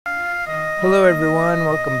Hello everyone,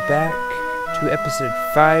 welcome back to episode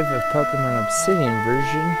 5 of Pokemon Obsidian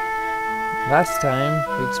version. Last time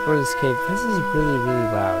we explored this cave. This is really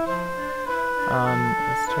loud.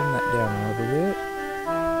 Let's turn that down a little bit.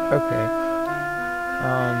 Okay.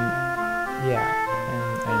 Yeah,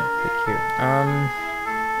 and I need to click here.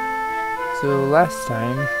 So last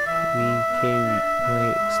time we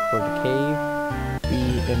explored a cave.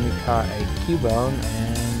 Then we caught a Cubone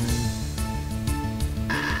and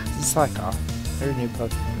Slack off. There's a new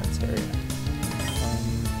Pokemon in this area.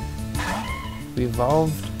 We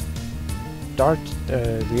evolved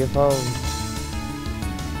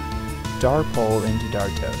Darpole into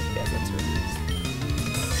Darto. Yeah, that's what it is.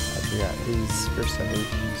 I forgot his first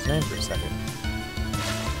evolution's name for a second.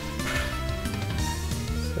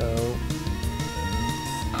 So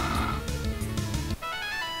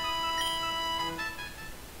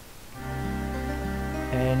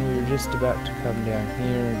and we were just about to come down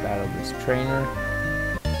here and battle this trainer.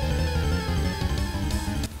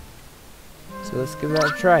 So let's give that a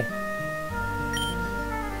try.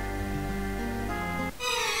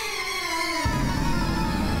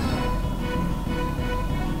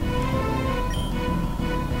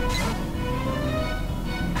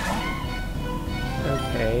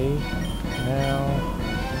 Okay, now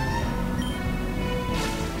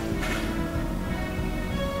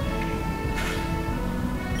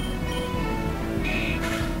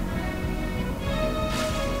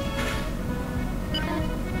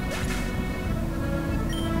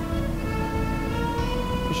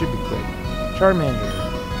it should be quick. Charmander.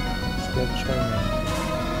 Let's get Charmander.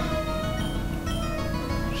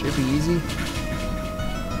 Should be easy.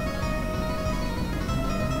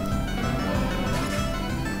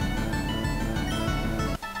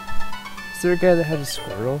 Is there a guy that had a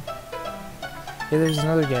Squirtle? Yeah, there's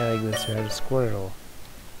another guy like this who had a Squirtle.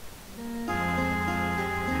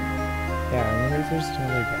 Yeah, I wonder if there's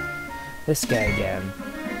another guy. This guy again.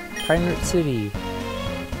 Pirate City.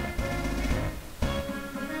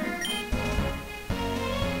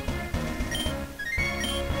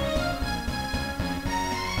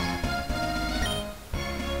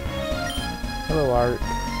 Hello, Art.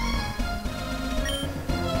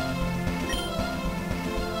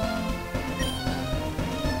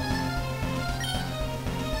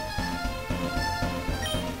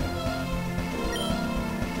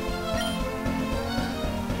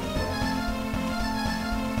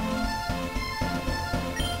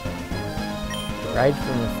 Ride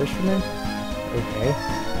from a fisherman? Okay.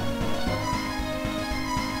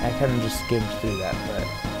 I kind of just skimmed through that, but...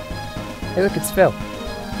 Hey look, it's Phil!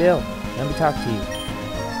 Phil, let me talk to you.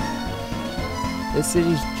 This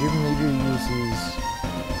city's gym leader uses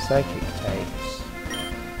psychic types.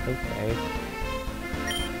 Okay.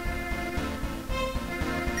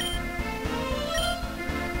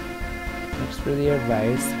 Thanks for the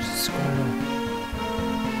advice. There's a Squirtle.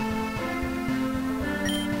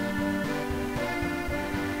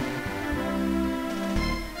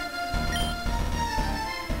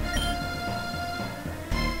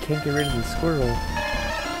 Can't get rid of the Squirtle.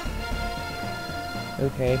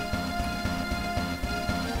 Okay.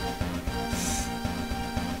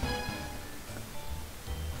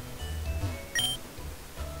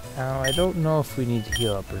 Now, I don't know if we need to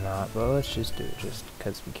heal up or not, but let's just do it just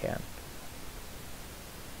because we can.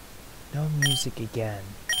 No music again.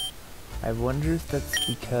 I wonder if that's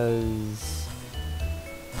because...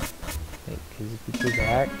 Wait, because if we go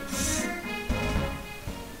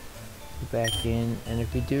back in, and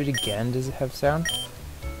if we do it again, does it have sound?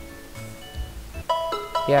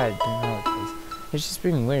 Yeah, I don't know what it is. It's just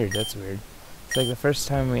being weird, that's weird. It's like the first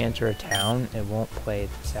time we enter a town, it won't play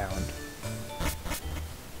the sound.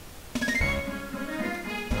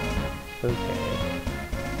 Okay.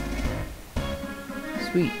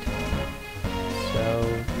 Sweet. So,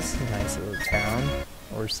 this is a nice little town,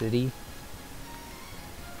 or city.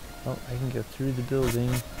 Oh, I can go through the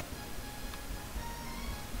building.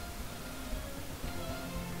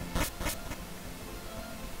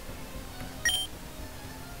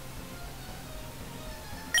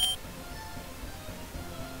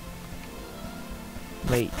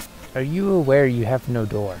 Wait, are you aware you have no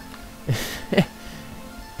door?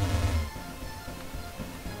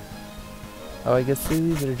 Oh, I guess they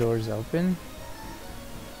leave their doors open?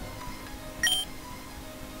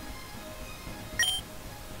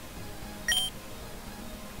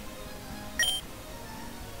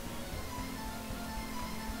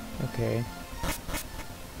 Okay.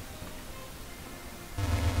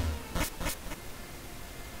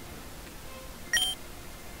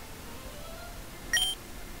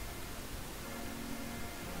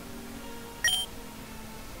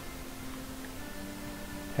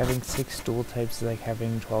 having 6 dual types is like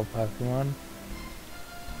having 12 Pokemon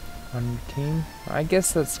on your team. I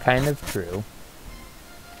guess that's kind of true.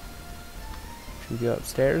 Should we go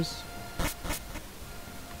upstairs?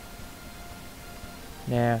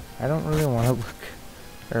 Nah, I don't really want to look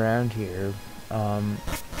around here.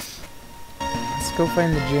 Let's go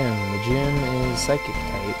find the gym. The gym is psychic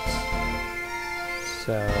types.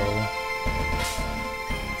 So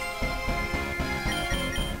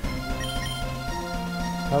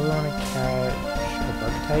probably want to catch a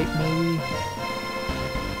bug type, maybe?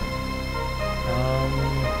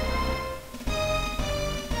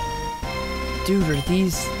 Dude, are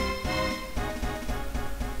these...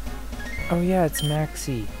 Oh yeah, it's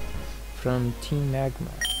Maxie from Team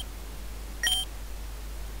Magma.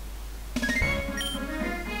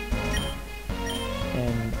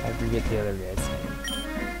 And I forget the other guy's name.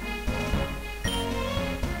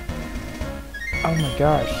 Oh my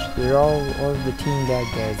gosh, they're all of the Team Bad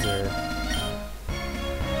guys are...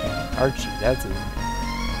 Yeah, Archie, that's his name.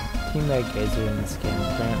 Team Bad guys are in this game.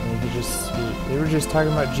 Apparently, they were just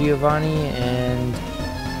talking about Giovanni and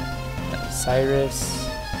Cyrus.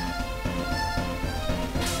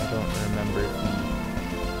 I don't remember if he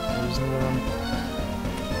was in the room.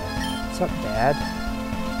 What's up, Dad?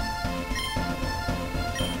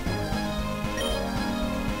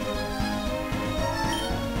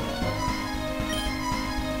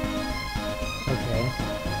 Okay.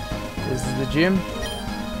 This is the gym?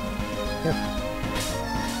 Yep.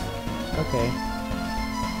 Okay.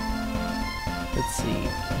 Let's see.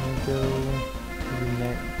 Can we go to the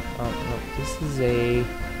next? Oh no, this is a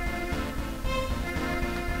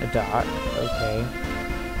dot. Okay.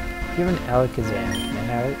 You have an Alakazam. Can I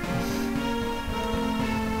have it?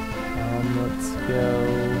 Let's go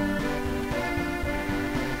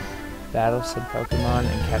battle some Pokemon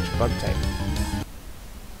and catch a bug type.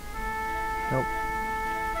 Nope.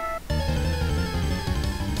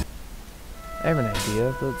 I have an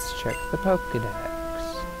idea. Let's check the Pokedex.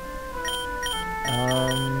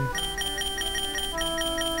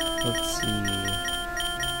 Let's see.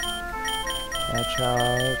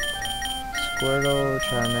 Machop, Squirtle,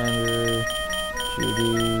 Charmander,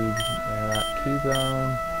 Geodude, Marowak,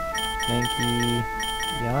 Cubone, Mankey,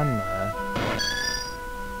 Yanma.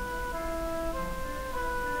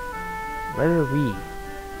 Where are we?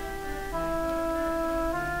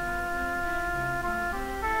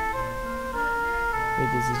 Wait,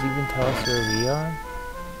 does it even tell us where we are?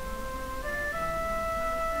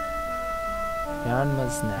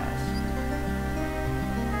 Yanma's Nest.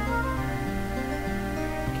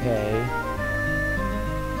 Okay.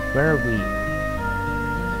 Where are we?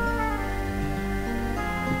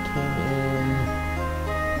 We came in...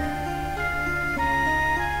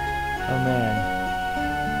 Oh man.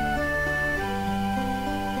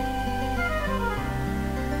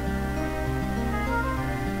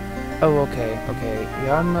 Oh, okay, okay.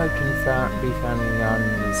 Yanma can be found in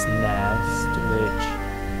Yanma's Nest, which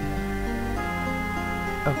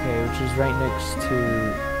is right next to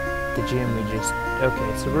the gym we just...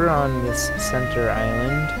 Okay, so we're on this center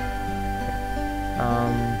island.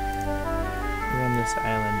 We're on this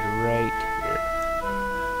island right here.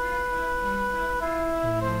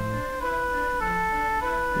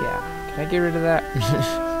 Yeah, can I get rid of that?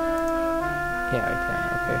 Yeah, I can,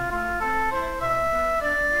 okay.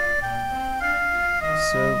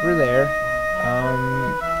 So we're there.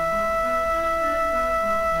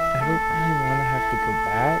 I don't really want to have to go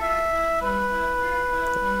back.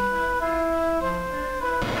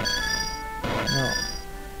 No.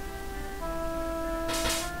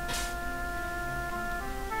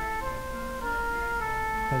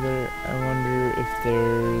 I wonder if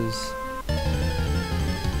there's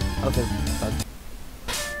other bug.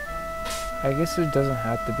 I guess it doesn't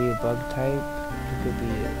have to be a bug type. It could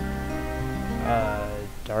be a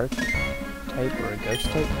dark type or a ghost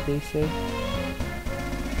type, they say.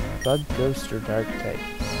 Bug, ghost, or dark types.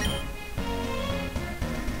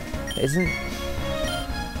 I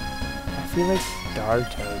feel like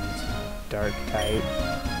Dartoad's dark type.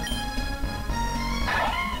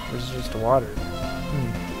 Or is it just water?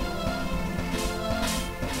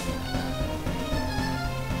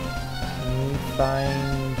 Can we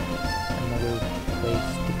find another place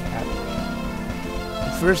to catch?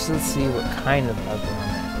 First, let's see what kind of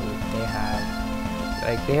Pokemon they have.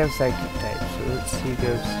 Like, they have psychic types, so let's see, let's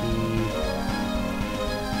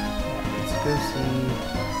go see,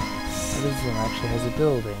 what is them actually has a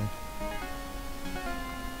building.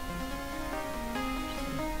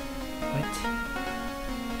 What?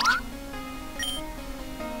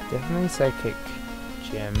 Definitely psychic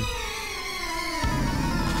gym.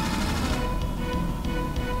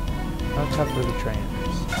 How tough are the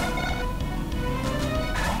trainers?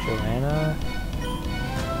 Joanna.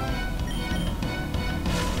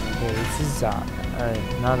 Okay, this is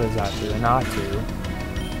not a Zatu, an Atu.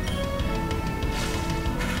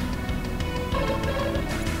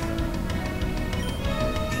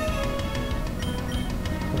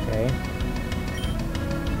 Okay.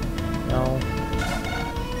 No.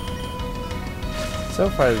 So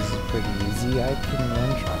far this is pretty easy. I can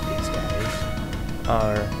one-shot these guys.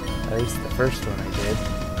 Or at least the first one I did.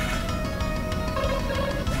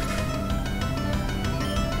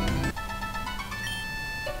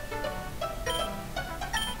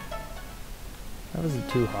 That wasn't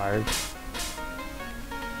too hard.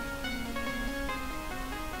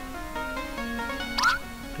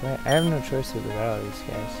 I have no choice but to battle these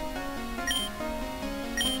guys.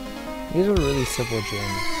 These were really simple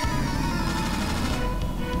gyms.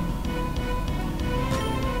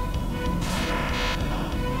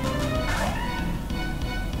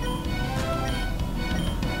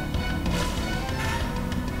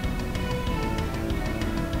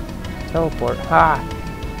 Teleport. Ha!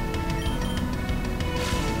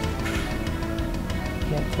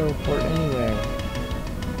 Can't teleport anywhere.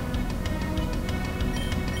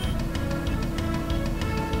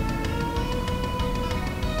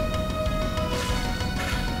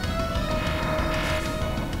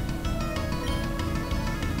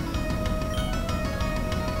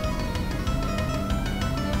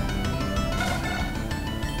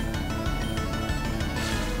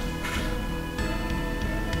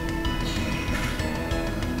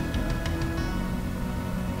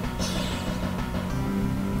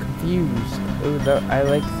 Confused. Oh, I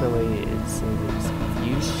like the way it says it's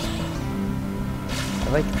confused. I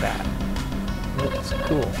like that. It looks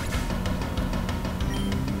cool.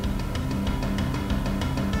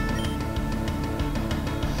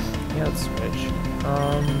 Yeah, let's switch.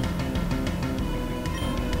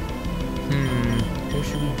 Who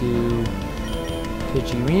should we do?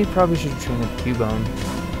 Pidgey. We probably should train with Cubone.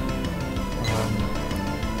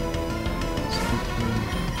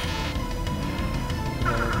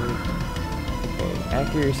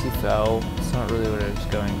 Accuracy fell. It's not really what I was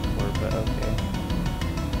going for, but okay.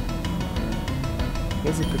 I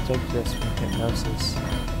guess it protected us from hypnosis.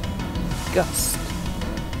 Gust.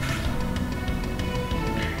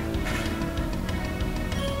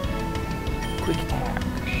 Quick attack.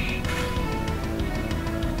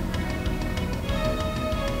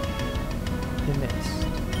 He missed.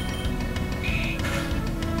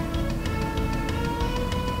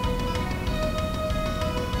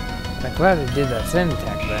 I'm glad I did that sand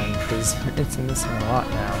attack then, because it's missing a lot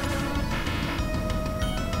now.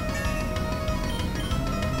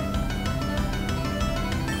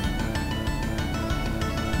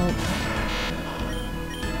 Oh.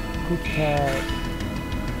 Quick attack.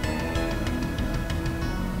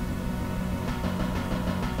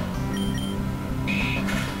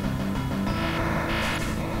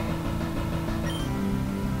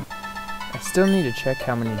 I still need to check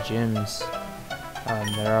how many gyms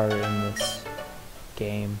there are in this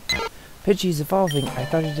game. Pidgey's evolving. I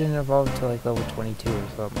thought it didn't evolve until like level 22 or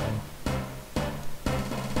something.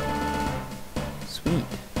 Sweet.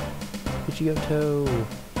 Pidgeotto.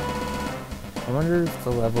 I wonder if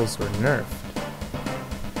the levels were nerfed.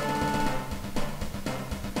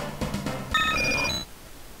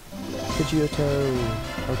 Pidgeotto.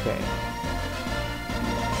 Okay.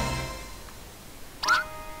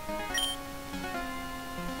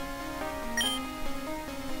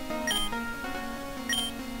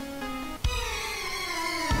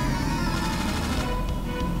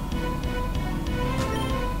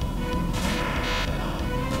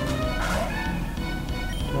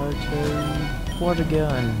 Water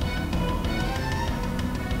gun.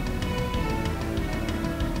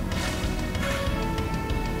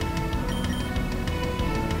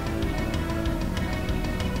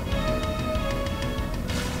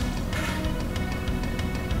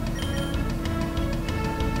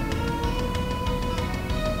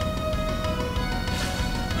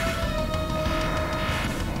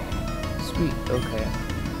 Sweet, okay.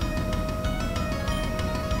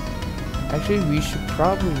 Actually, we should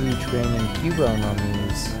probably train in Cubone on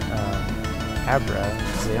these Abra,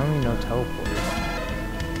 because they only know teleport.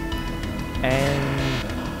 And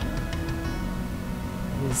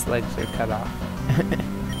his legs are cut off.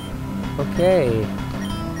 Okay.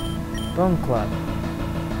 Bone Club.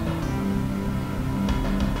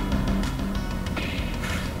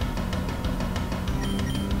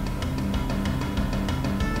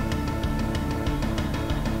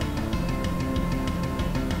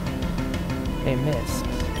 They missed.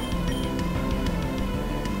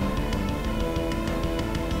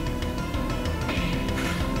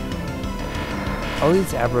 All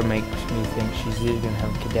these Abra make me think she's either gonna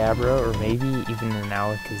have Kadabra or maybe even an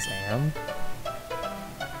Alakazam.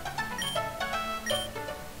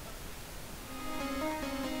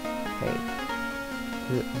 Okay.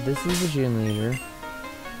 This is the gym leader.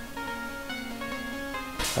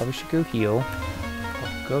 Probably should go heal.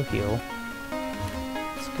 Oh, go heal.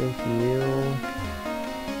 Let's go heal.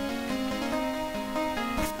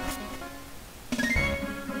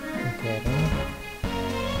 Okay.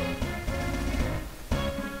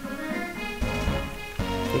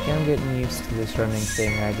 I think I'm getting used to this running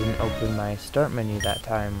thing. I didn't open my start menu that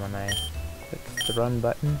time when I clicked the run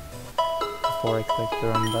button. Before I clicked the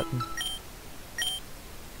run button.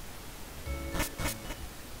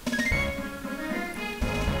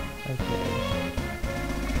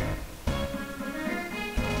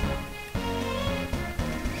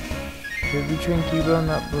 Should we train Cubone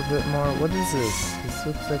up a little bit more? What is this? This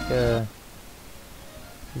looks like a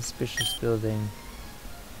suspicious building.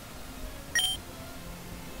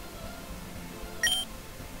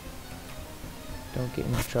 Don't get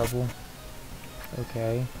into trouble.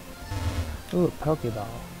 Okay. Ooh, a Pokeball.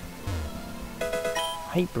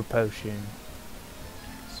 Hyper Potion.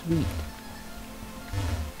 Sweet.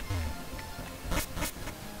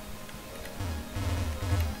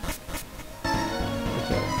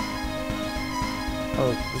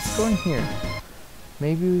 Oh, let's go in here.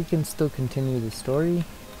 Maybe we can still continue the story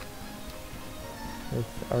with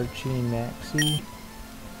Archie and Maxie.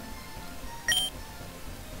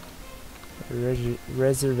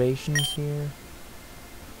 Reservations here.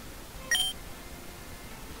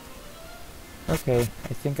 Okay,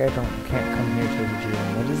 I think I can't come here to the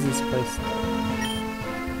gym. What is this place though?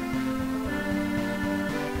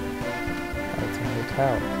 Oh, it's a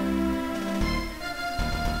hotel.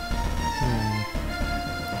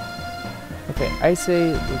 Okay, I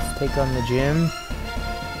say let's take on the gym.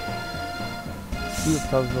 See what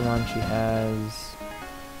Pokemon she has.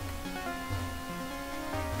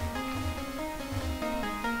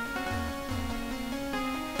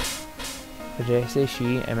 Or did I say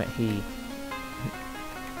she? I meant he.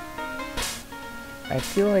 I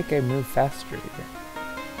feel like I move faster here.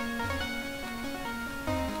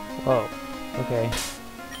 Whoa. Okay.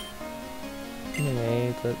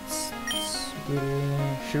 Anyway, let's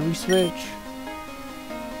switch. Should we switch?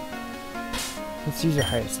 Let's use our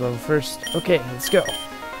highest level first. Okay, let's go.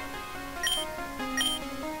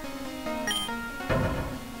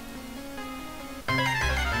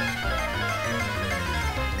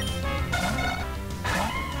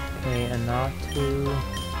 Okay, a Natu.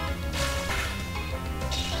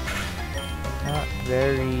 Not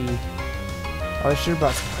very... Oh, I should have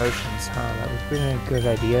bought some potions, huh? That would have been a good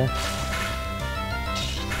idea.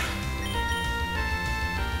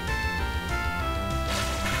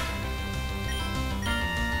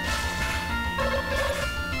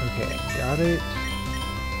 Okay, got it.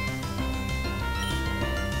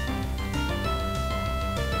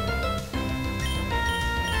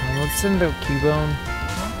 Let's send out Cubone.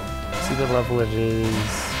 See what level it is.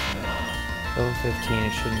 Level 15,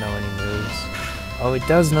 it shouldn't know any moves. Oh, it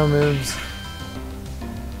does know moves.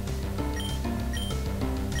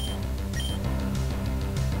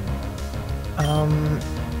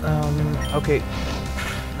 Okay.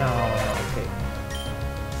 Oh, okay.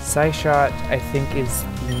 Psyshot, I think, is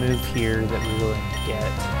the move here that we're willing to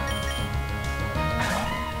get.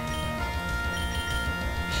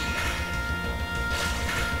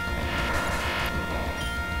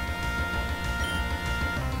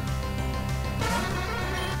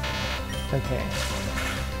 Okay.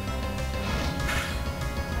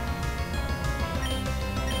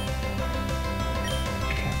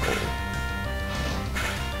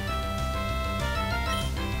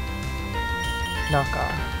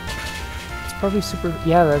 Knockoff. It's probably super.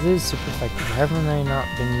 Yeah, that is super effective. Why haven't I not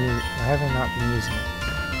been using it?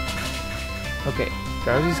 Okay,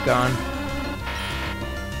 Drowsy's gone.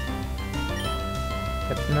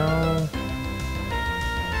 Hypno.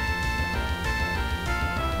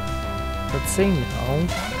 Let's say no,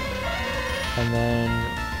 and then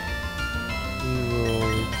we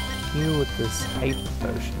will heal with this hyper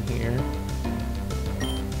potion here.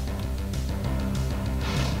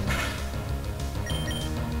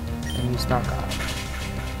 And use knockoff.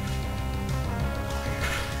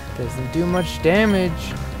 Doesn't do much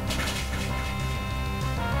damage.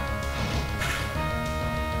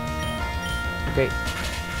 Okay.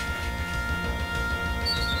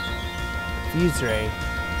 Fuse Ray.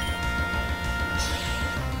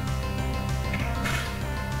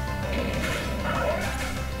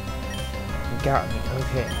 Got me.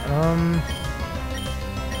 Okay.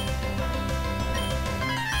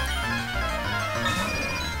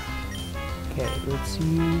 Okay, let's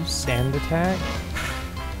use sand attack.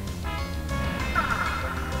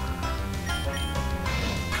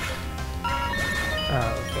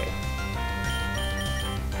 Oh, okay.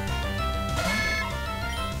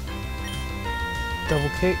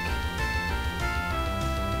 Double kick.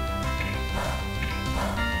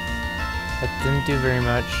 That didn't do very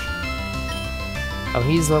much. Oh,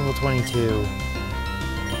 he's level 22.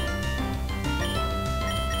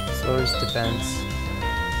 Lowers defense.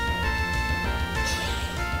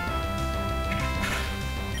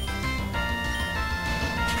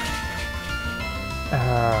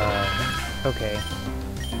 Okay.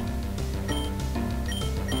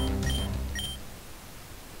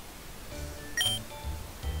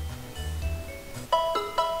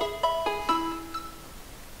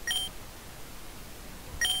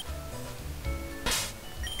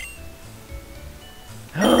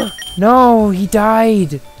 No, he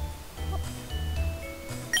died!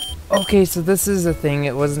 Okay, so this is a thing,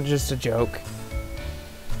 it wasn't just a joke.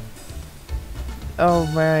 Oh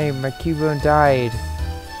my Cubone died.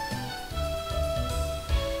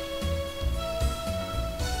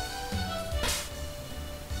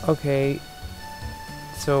 Okay,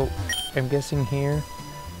 so I'm guessing here.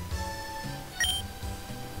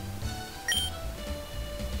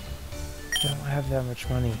 I don't have that much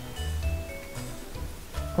money.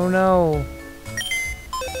 Oh no!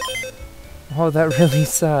 Oh, that really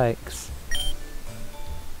sucks.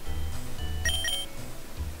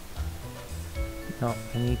 No,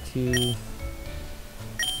 I need to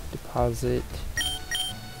deposit.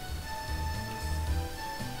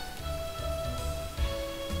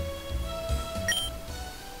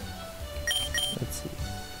 Let's see.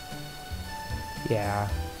 Yeah.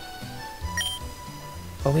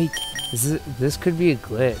 Oh wait, this could be a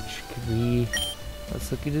glitch. Could we? Let's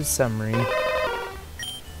look at his summary.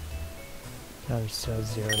 No, he still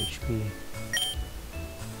has 0 HP.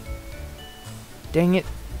 Dang it!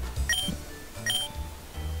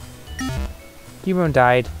 Cubone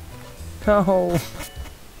died. No!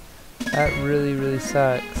 That really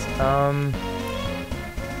sucks.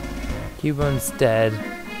 Cubone's dead.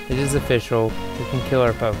 It is official. We can kill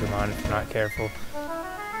our Pokemon if we're not careful.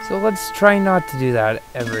 So let's try not to do that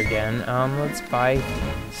ever again. Let's buy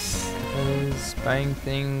things. Because buying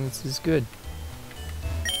things is good.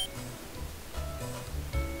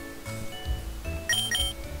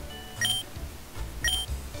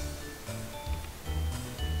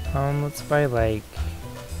 Let's buy like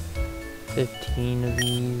 15 of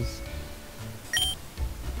these.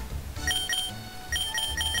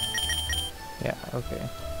 Yeah, okay.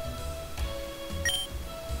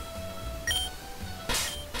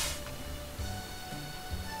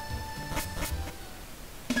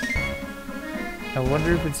 I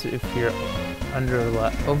wonder if it's if you're under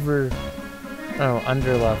level.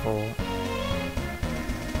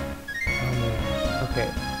 Oh man.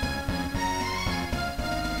 Okay.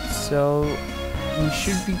 So we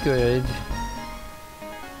should be good.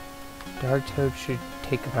 Darktoad should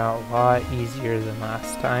take him out a lot easier than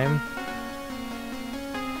last time.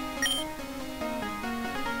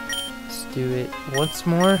 Let's do it once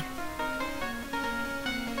more.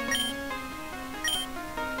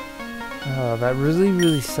 Oh, that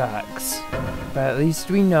really sucks. But at least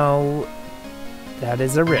we know that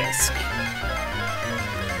is a risk.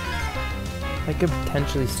 That could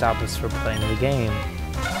potentially stop us from playing the game.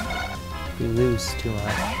 If we lose too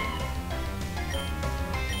much.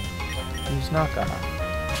 Use knockoff.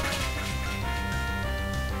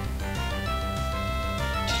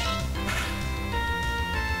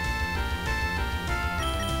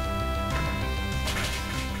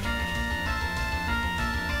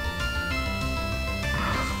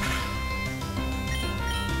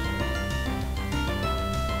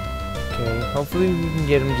 Okay, hopefully we can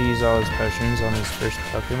get him to use all his potions on his first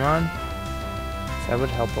Pokemon. That would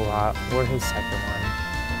help a lot, or his second one.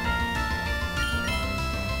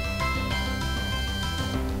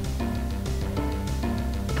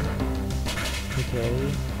 Okay.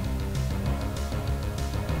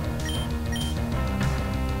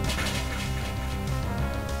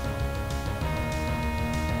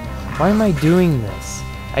 Why am I doing this?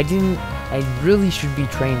 I really should be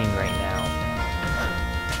training right now.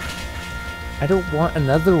 I don't want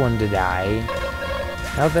another one to die.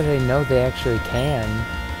 Now that I know they actually can.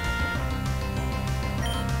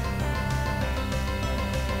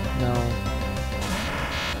 No.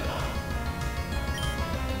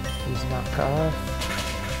 Use knockoff.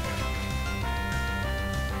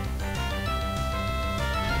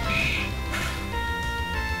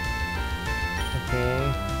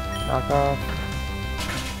 Okay. Knockoff.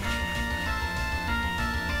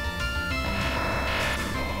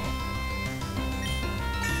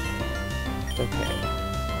 Okay.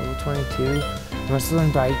 Level 22. You must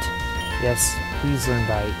learn Bite. Yes, please learn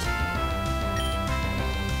Bite.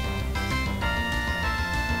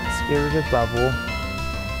 Let's get rid of Bubble.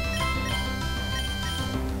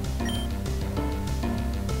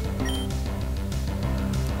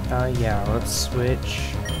 Yeah, let's switch.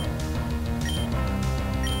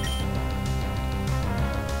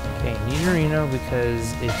 Okay, Nidorino,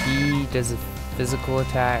 because if he does a physical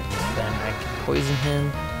attack, then I can poison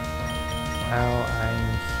him while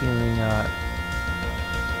I'm healing up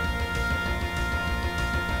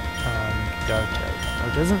Darto. Oh,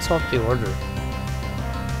 it doesn't swap the order.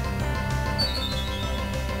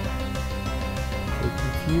 Okay,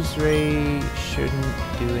 Confuse Ray shouldn't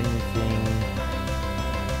do anything.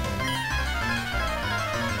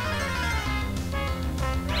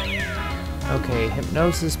 Okay,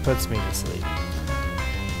 Hypnosis puts me to sleep.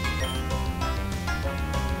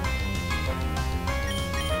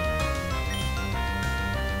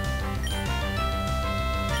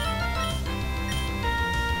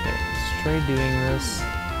 Okay, let's try doing this.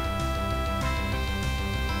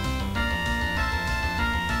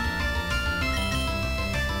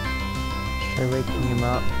 Let's try waking him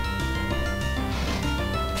up.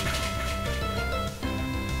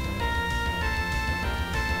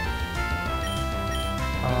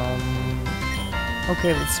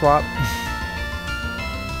 Okay, let's swap.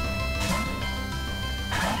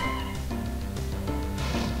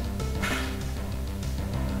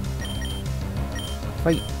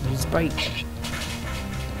 Fight, use Bite.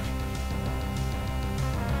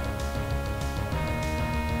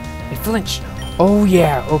 They flinch. Oh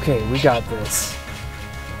yeah, okay, we got this.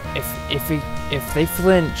 If they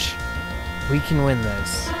flinch, we can win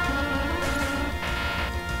this.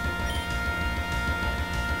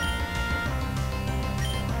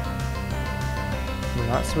 We're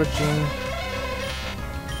not switching.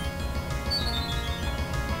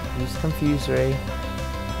 Use Confuse Ray.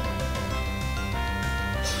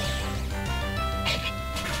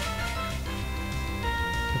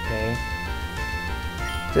 Okay.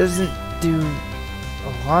 Doesn't do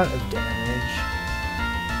a lot of damage.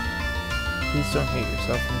 Please don't hit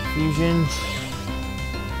yourself in confusion.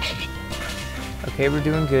 Okay, we're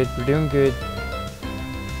doing good. We're doing good.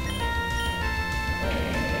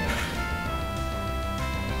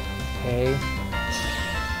 Okay.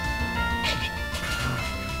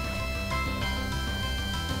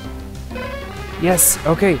 Yes,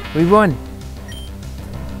 okay, we won.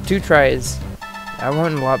 2 tries. That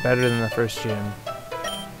went a lot better than the first gym.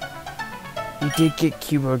 We did get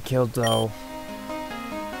keyboard killed though.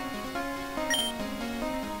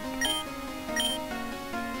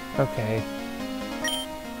 Okay.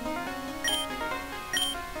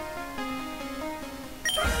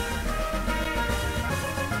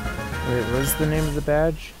 Wait, what was the name of the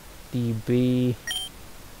badge? The B.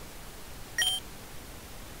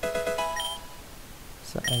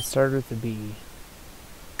 So I started with the B.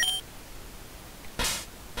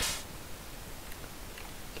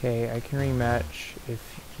 Okay, I can rematch if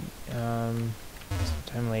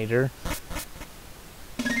sometime later.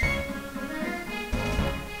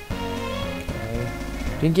 Okay.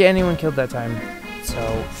 Didn't get anyone killed that time.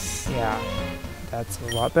 So yeah, that's a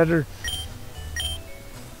lot better.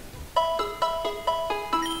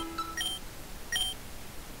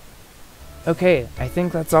 Okay, I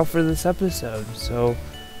think that's all for this episode, so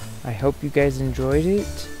I hope you guys enjoyed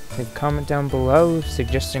it. Leave a comment down below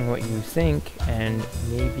suggesting what you think and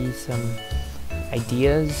maybe some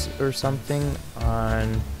ideas or something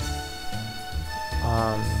on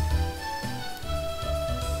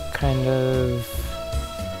kind of,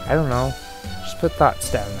 I don't know, just put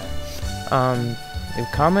thoughts down there. Leave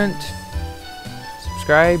a comment,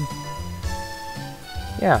 subscribe,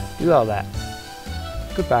 yeah, do all that.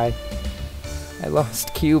 Goodbye. I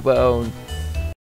lost Cubone.